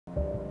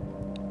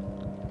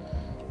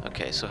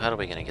Okay, so how are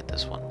we gonna get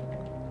this one?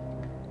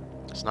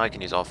 So now I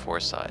can use all four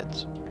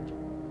sides.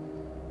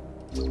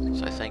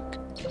 So I think...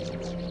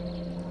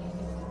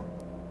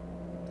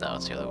 No,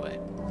 it's the other way,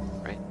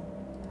 right?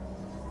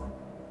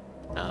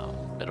 No,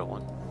 middle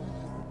one.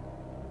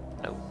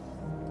 Nope.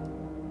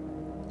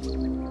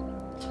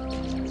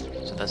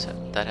 So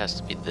that has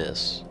to be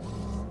this.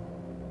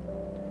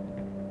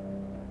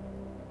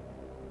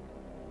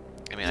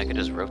 I mean, I could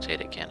just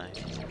rotate it, can't I?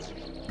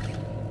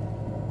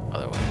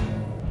 Other way.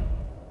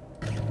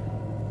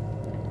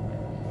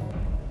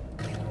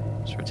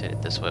 Just rotate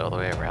it this way all the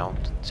way around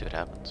and see what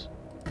happens.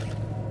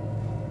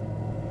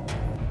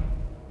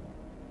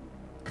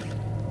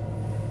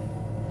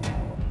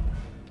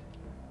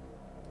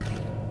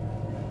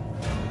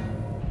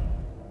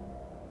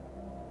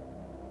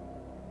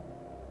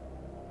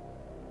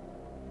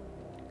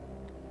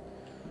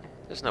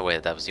 There's no way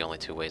that was the only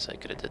two ways I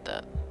could have did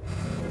that.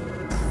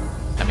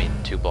 I mean,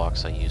 2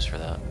 blocks I used for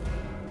that.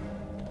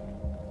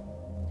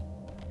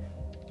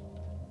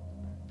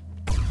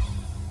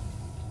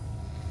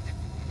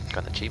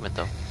 Got an achievement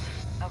though.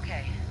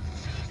 Okay,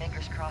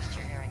 fingers crossed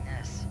you're hearing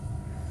this.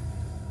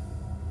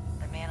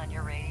 The man on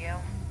your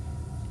radio,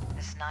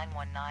 this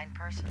 919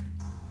 person.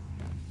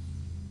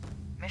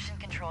 Mission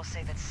Control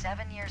say that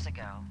 7 years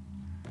ago,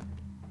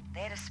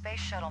 they had a space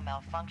shuttle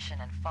malfunction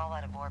and fall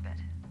out of orbit.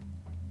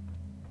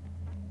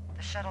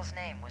 The shuttle's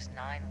name was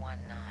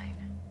 919.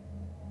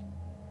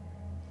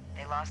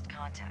 They lost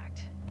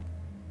contact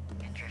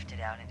and drifted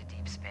out into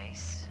deep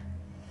space,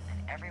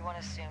 and everyone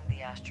assumed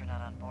the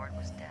astronaut on board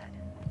was dead.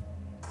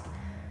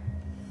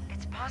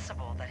 It's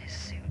possible that his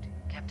suit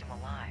kept him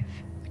alive.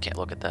 I can't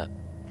look at that.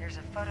 There's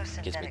a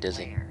Gives me photosynthetic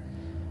dizzy. layer,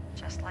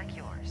 just like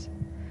yours,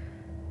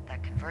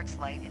 that converts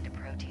light into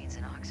proteins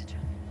and oxygen.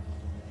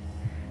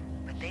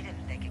 But they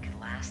didn't think it could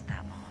last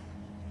that long.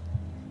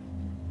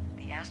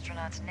 The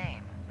astronaut's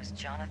name was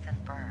Jonathan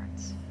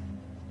Burns.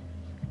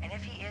 And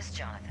if he is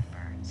Jonathan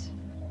Burns,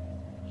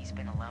 he's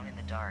been alone in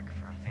the dark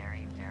for a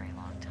very, very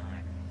long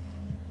time.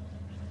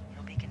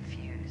 He'll be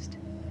confused.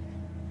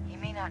 He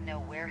may not know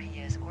where he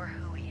is or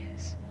who he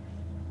is.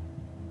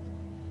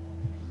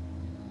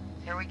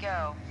 Here we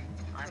go.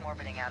 I'm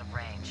orbiting out of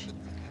range.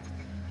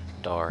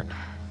 Darn.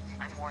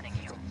 I'm warning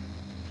you.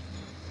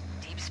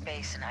 Deep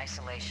space and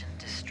isolation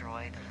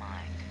destroy the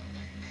mind.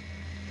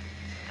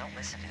 Don't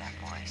listen to that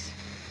voice.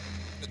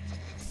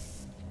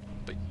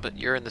 But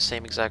you're in the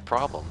same exact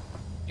problem.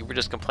 You were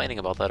just complaining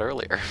about that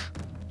earlier.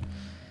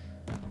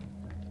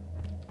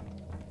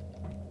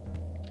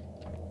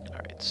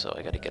 Alright, so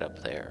I gotta get up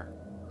there.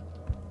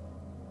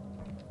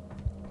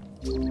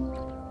 So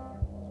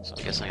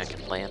I'm guessing I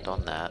can land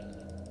on that.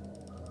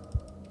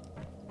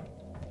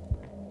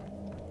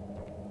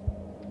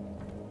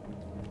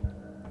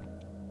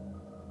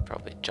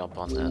 Probably jump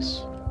on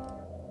this.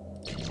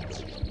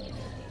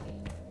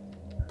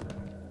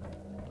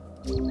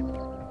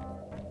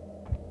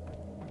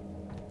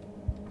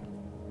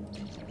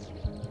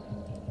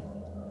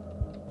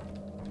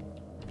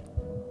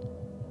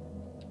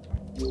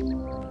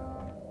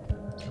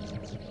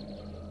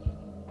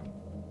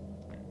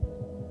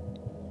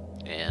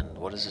 And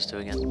what does this do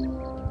again?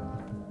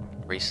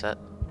 Reset?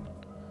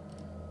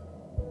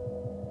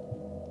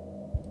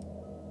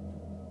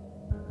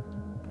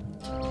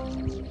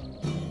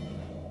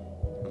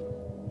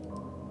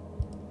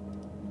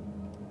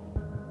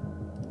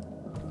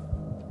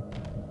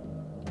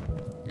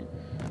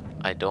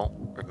 I don't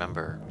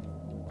remember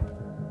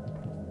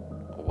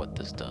what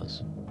this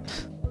does.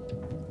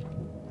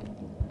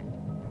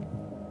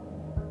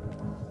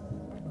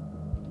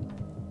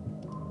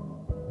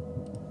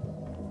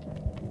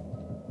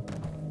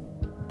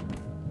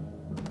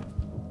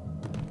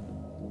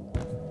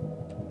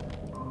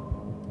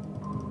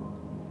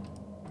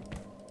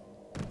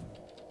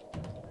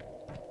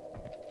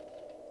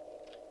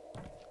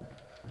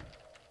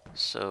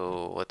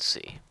 So, let's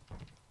see.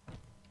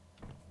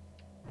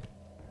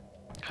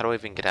 How do I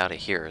even get out of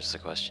here is the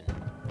question.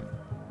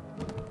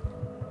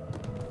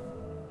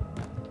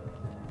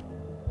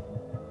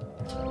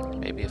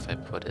 Maybe if I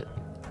put it...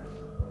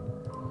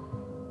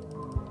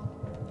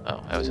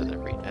 Oh, I always have to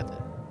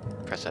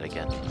press that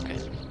again. Okay.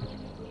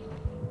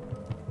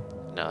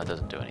 No, it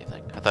doesn't do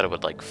anything. I thought it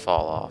would like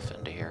fall off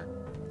into here.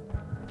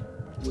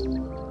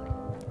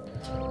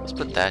 Let's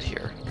put that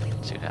here.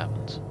 See what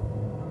happens.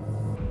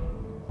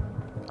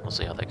 I don't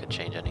see how that could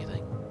change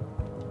anything.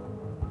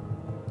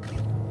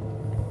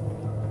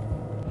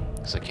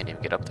 Because I can't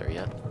even get up there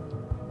yet.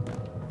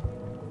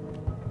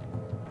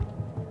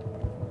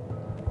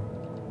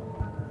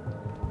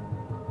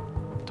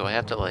 Do I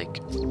have to like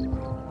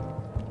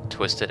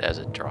twist it as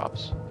it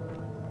drops?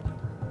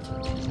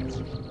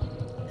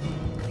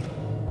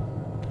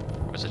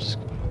 Or is it just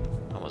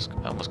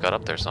I almost got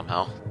up there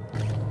somehow?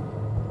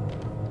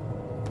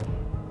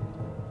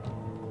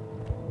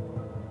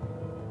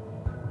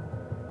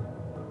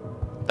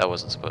 That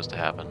wasn't supposed to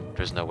happen.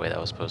 There's no way that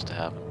was supposed to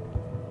happen.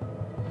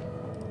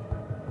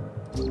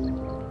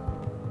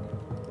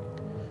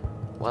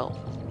 Well,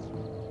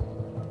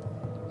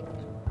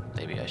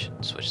 maybe I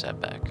should switch that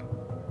back.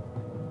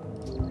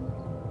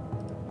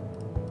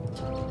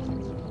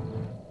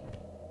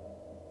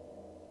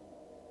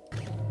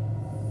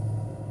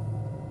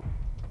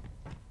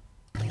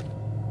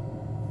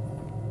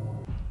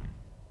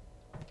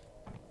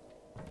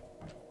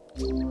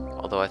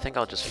 Although I think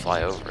I'll just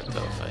fly over it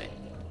though if I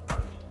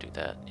do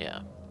that, yeah.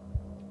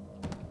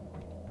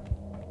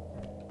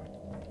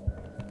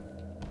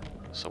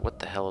 So what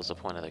the hell is the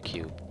point of the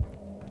cube?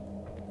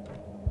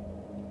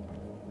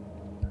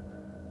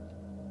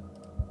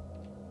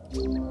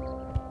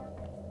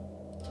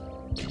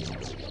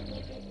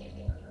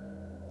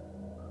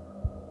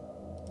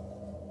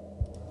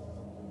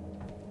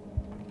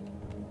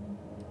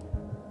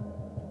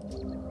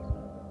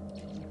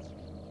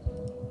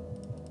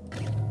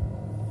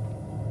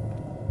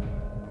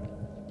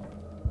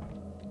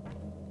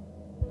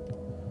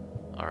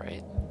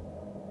 Alright.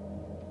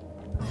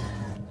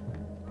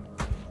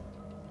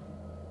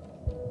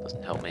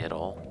 Doesn't help me at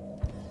all.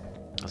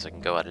 Unless I can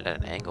go at it at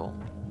an angle.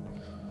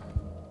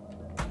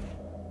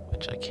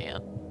 Which I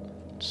can't.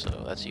 So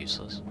that's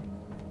useless.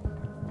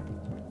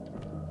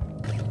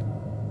 I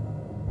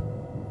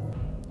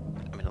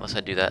mean, unless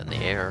I do that in the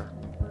air,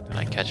 and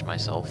I catch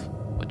myself,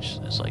 which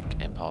is like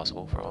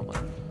impossible probably.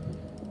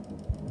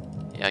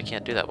 Yeah, I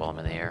can't do that while I'm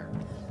in the air.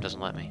 It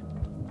doesn't let me.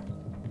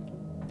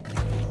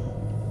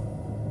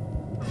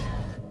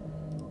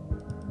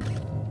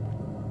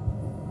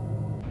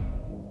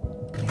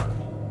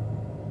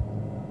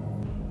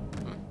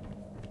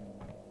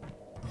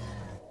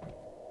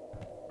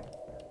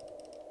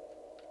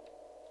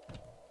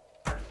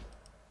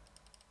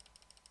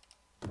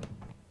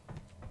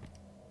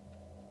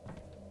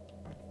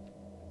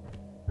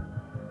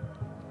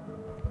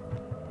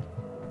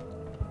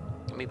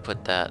 Let me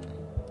put that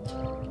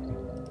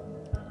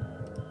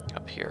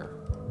up here.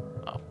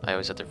 Oh, I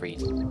always have to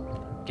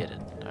get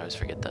it. I always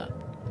forget that.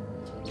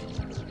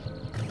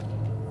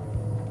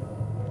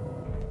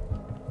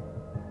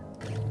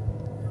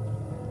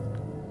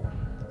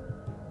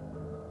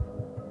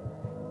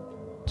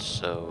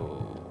 So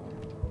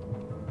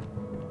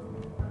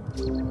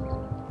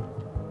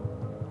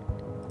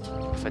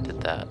if I did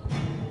that,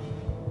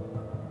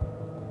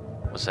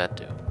 what's that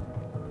do?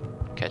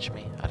 Catch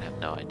me? I'd have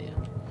no idea.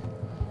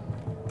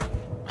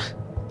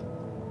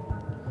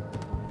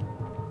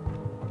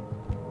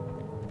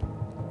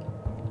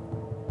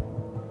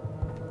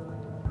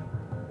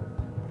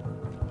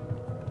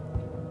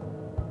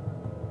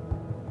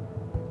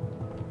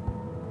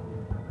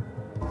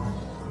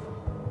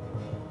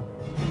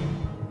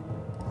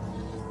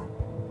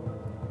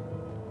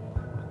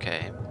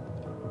 Okay.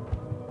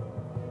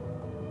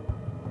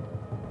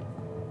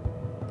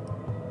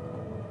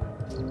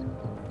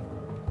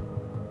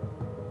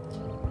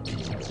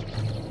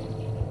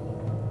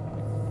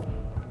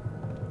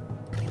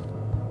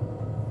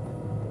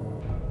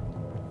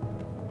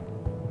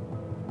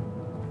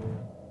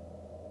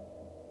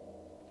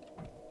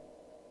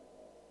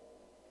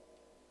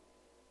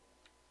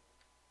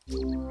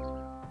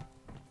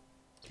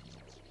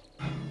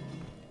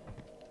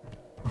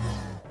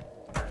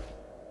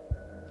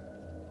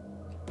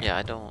 Yeah,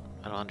 I don't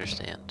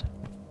understand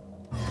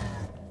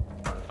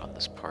on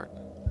this part.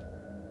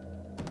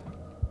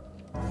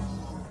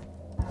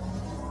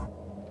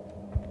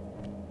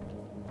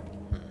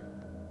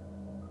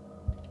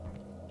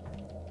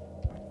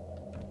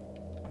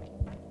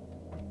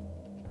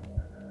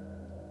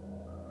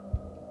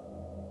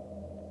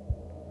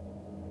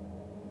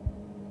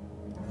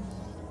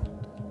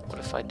 What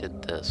if I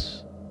did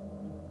this?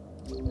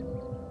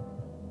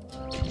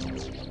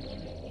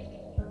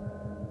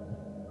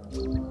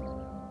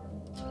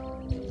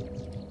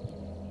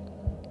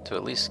 To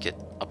at least get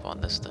up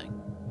on this thing.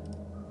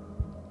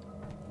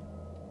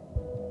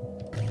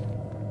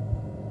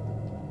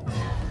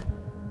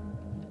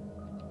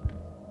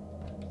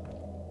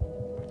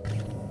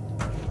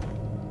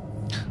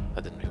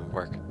 That didn't even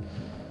work.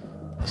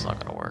 That's not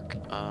gonna work.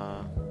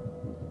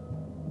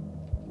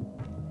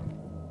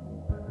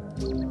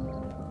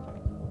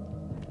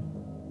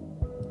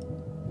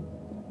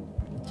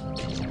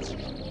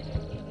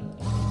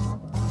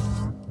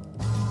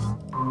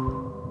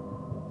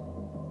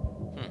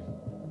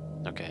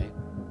 Okay.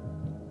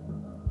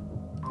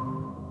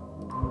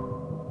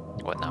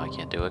 What, now I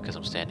can't do it because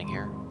I'm standing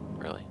here?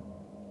 Really?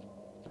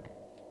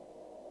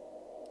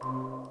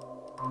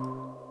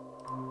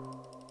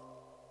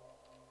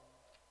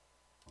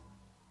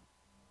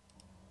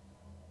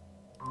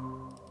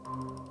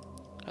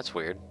 That's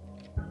weird.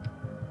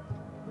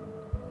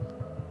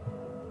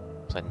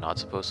 Was I not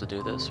supposed to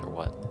do this, or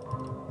what?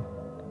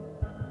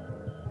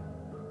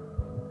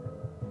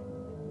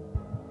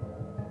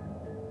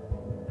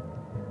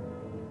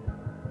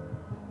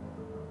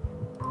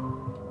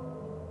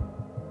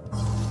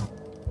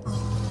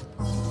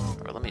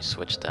 Or let me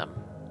switch them.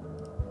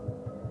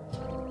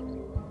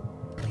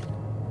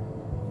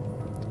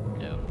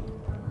 No.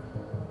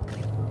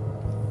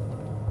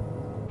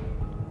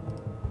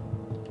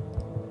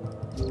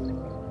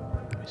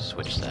 Let me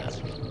switch that.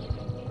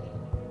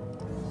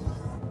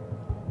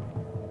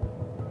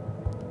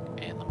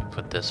 And let me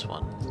put this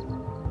one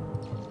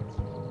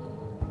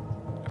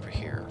over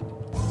here.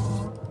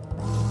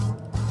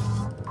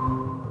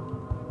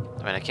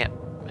 I mean, I can't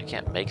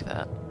make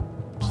that,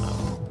 so.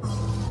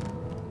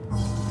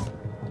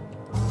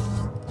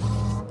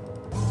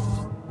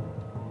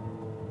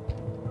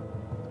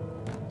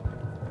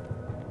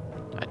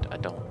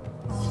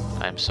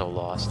 I'm so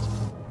lost.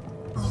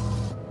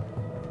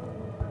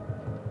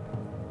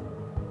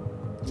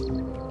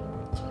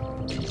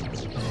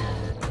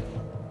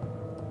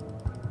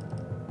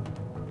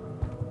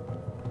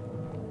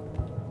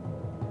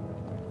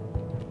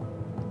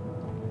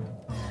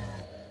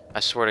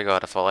 I swear to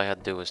God, if all I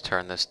had to do was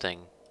turn this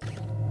thing...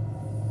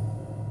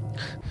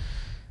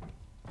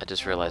 I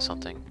just realized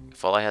something.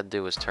 If all I had to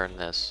do was turn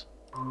this...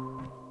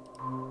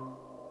 Oh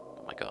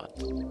my God.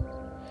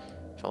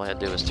 If all I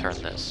had to do was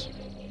turn this...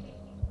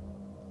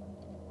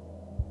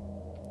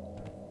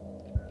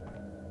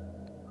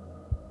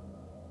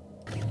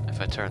 If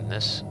I turn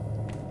this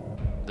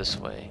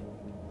way...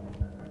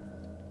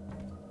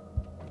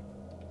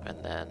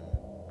 And then...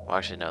 Well,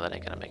 actually, no, that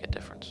ain't gonna make a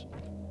difference.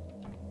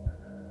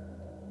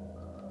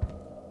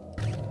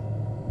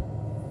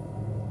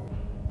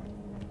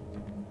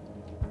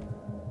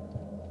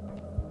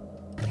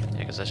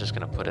 Because that's just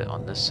going to put it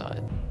on this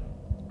side.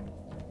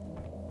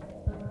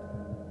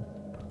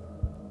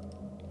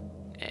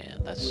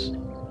 And that's...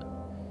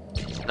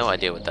 no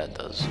idea what that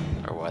does,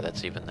 or why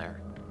that's even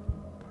there.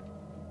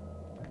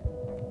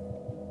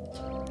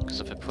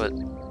 Because if I put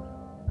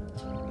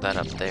that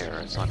up there,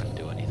 it's not going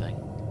to do anything.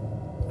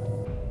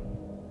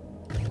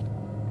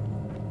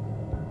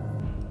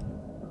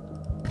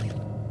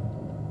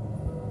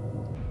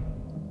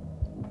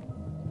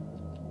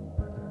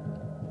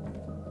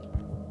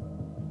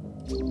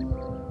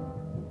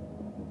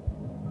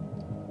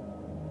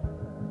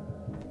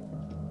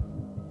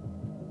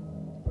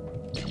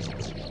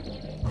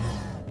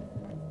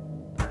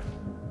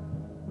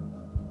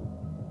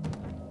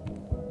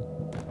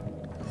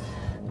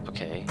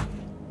 Okay.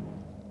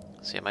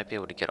 See, I might be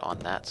able to get on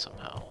that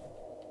somehow.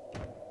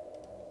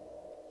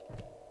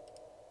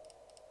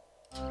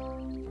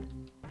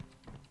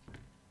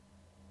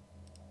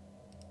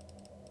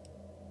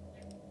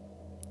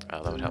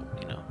 Oh, that would help,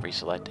 you know,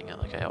 reselecting it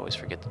like I always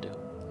forget to do.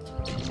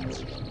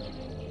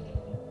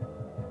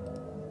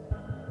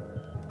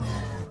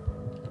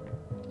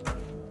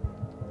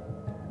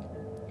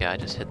 Yeah, I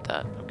just hit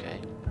that, okay.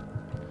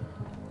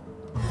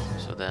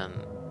 So then...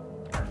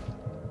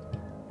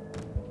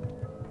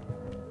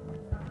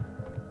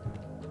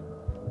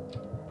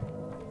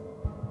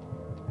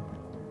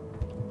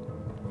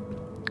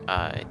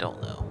 I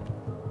don't know.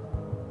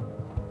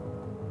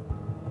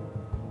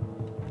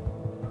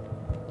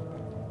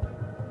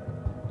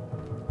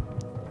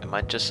 Am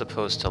I just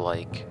supposed to,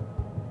 like,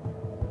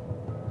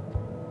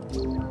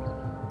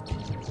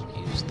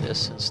 use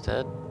this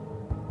instead?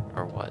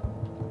 Or what?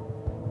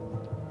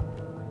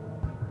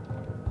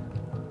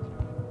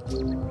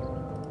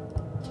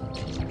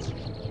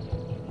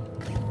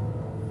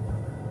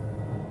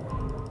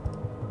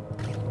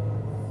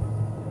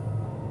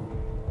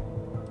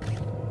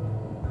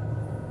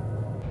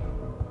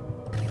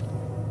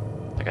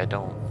 Like, I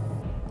don't...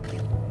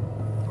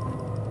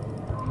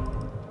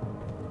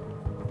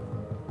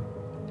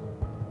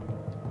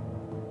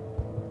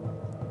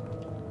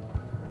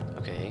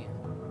 Okay,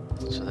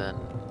 so then...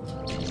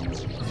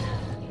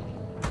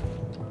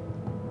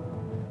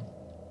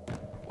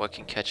 what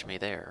can catch me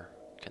there?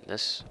 Can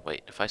this...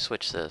 wait, if I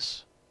switch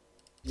this...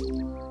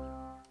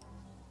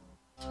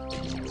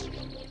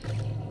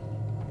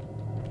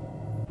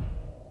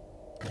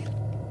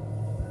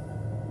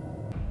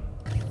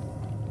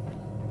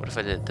 What if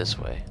I did it this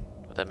way?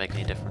 Would that make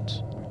any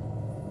difference?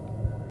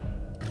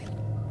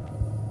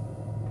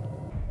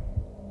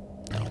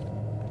 No.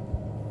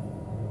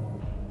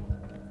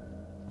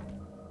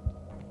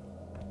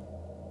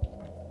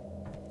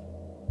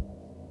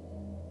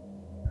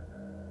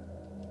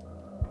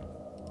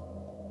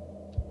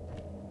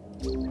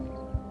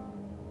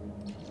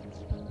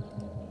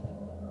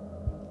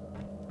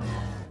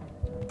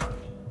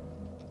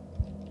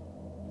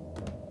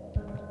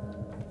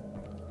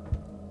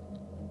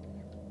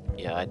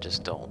 Yeah, I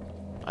just don't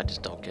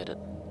get it.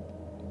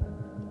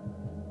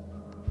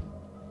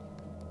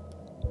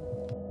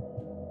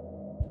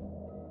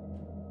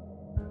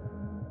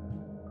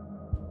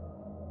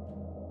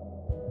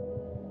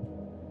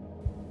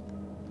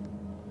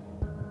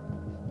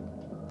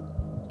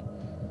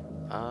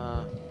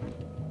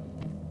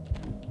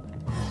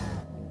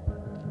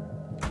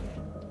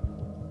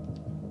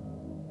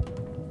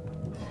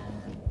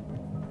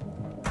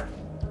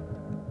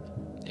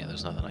 Yeah,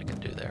 there's nothing I can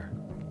do there.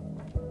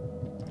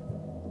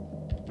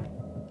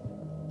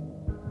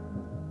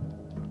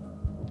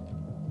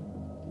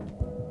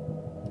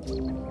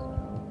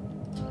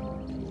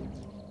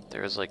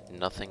 There is like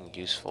nothing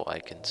useful I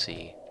can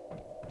see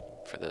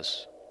for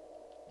this.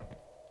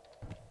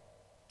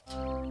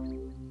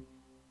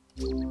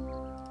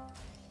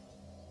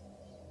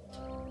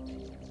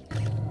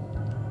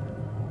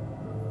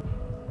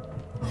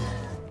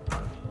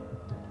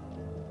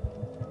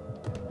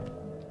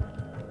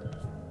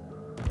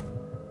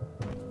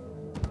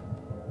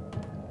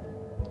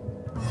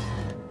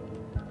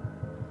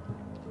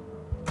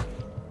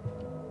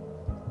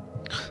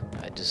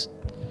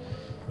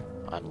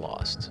 I'm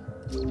lost.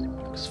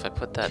 Because if I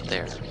put that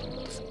there,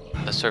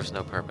 that serves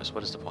no purpose.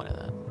 What is the point of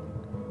that?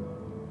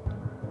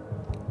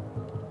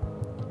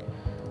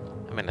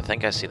 I mean, I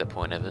think I see the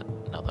point of it,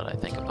 now that I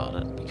think about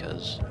it,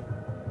 because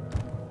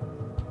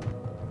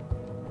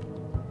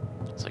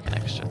it's like an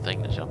extra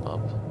thing to jump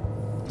up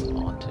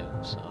onto,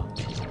 so...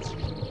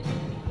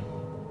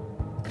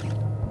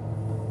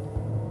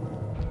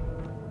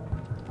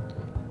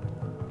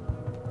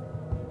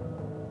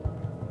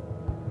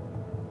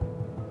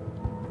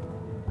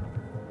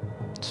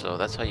 So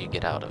that's how you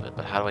get out of it,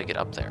 but how do I get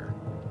up there?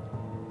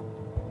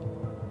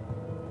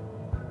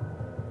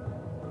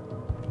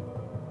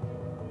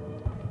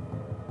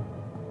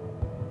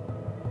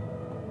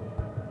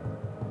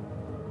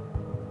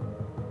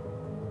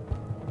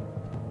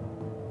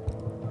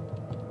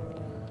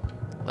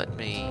 Let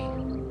me...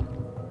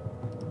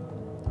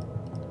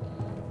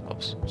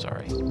 Oops,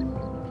 sorry.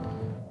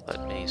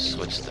 Let me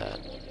switch that.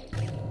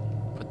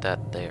 Put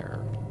that there.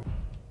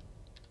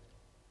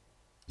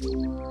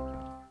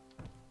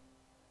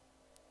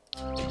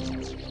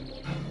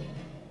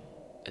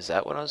 Is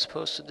that what I'm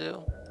supposed to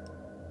do?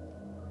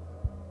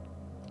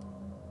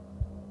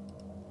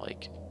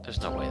 Like, there's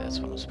no way that's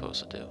what I'm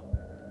supposed to do.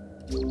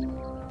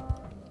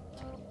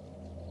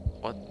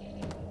 What?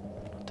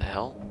 What the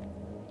hell?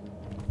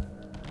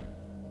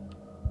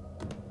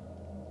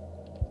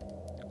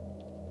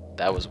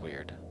 That was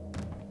weird.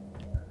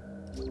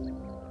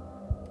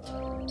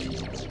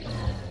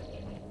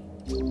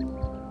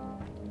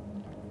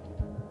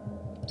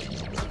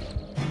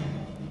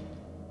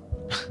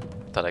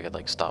 Thought I could,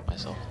 like, stop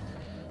myself.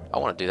 I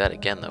want to do that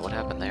again, though. What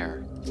happened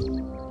there?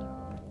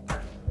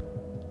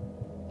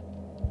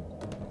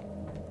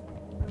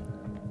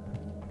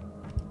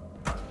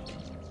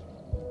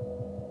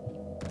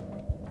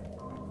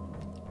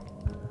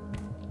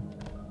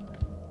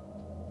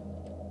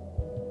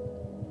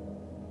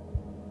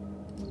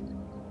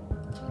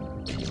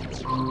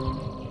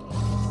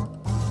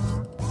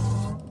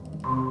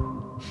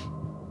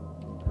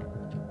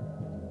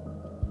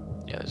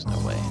 Yeah, there's no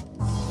way.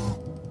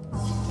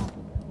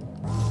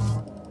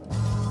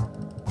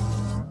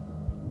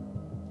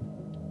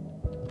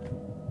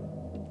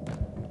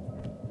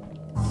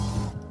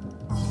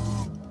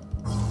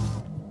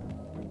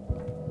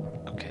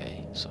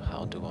 So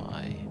how do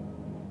I...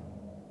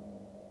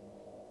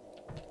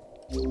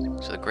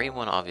 So the green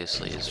one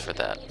obviously is for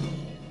that.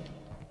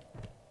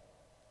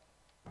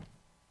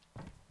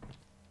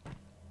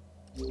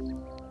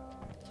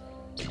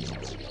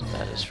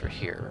 That is for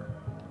here.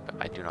 But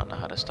I do not know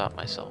how to stop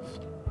myself.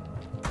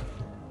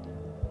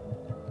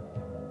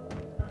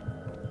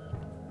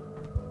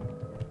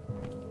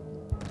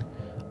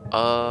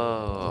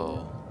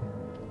 Oh.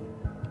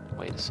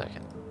 Wait a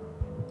second.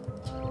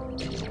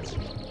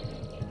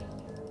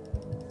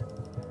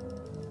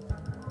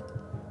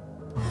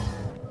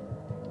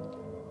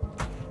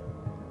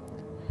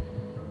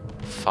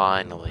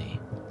 Finally.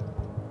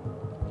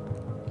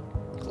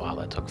 Wow,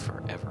 that took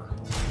forever.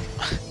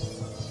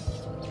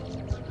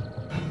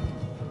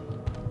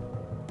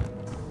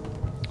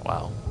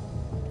 Wow.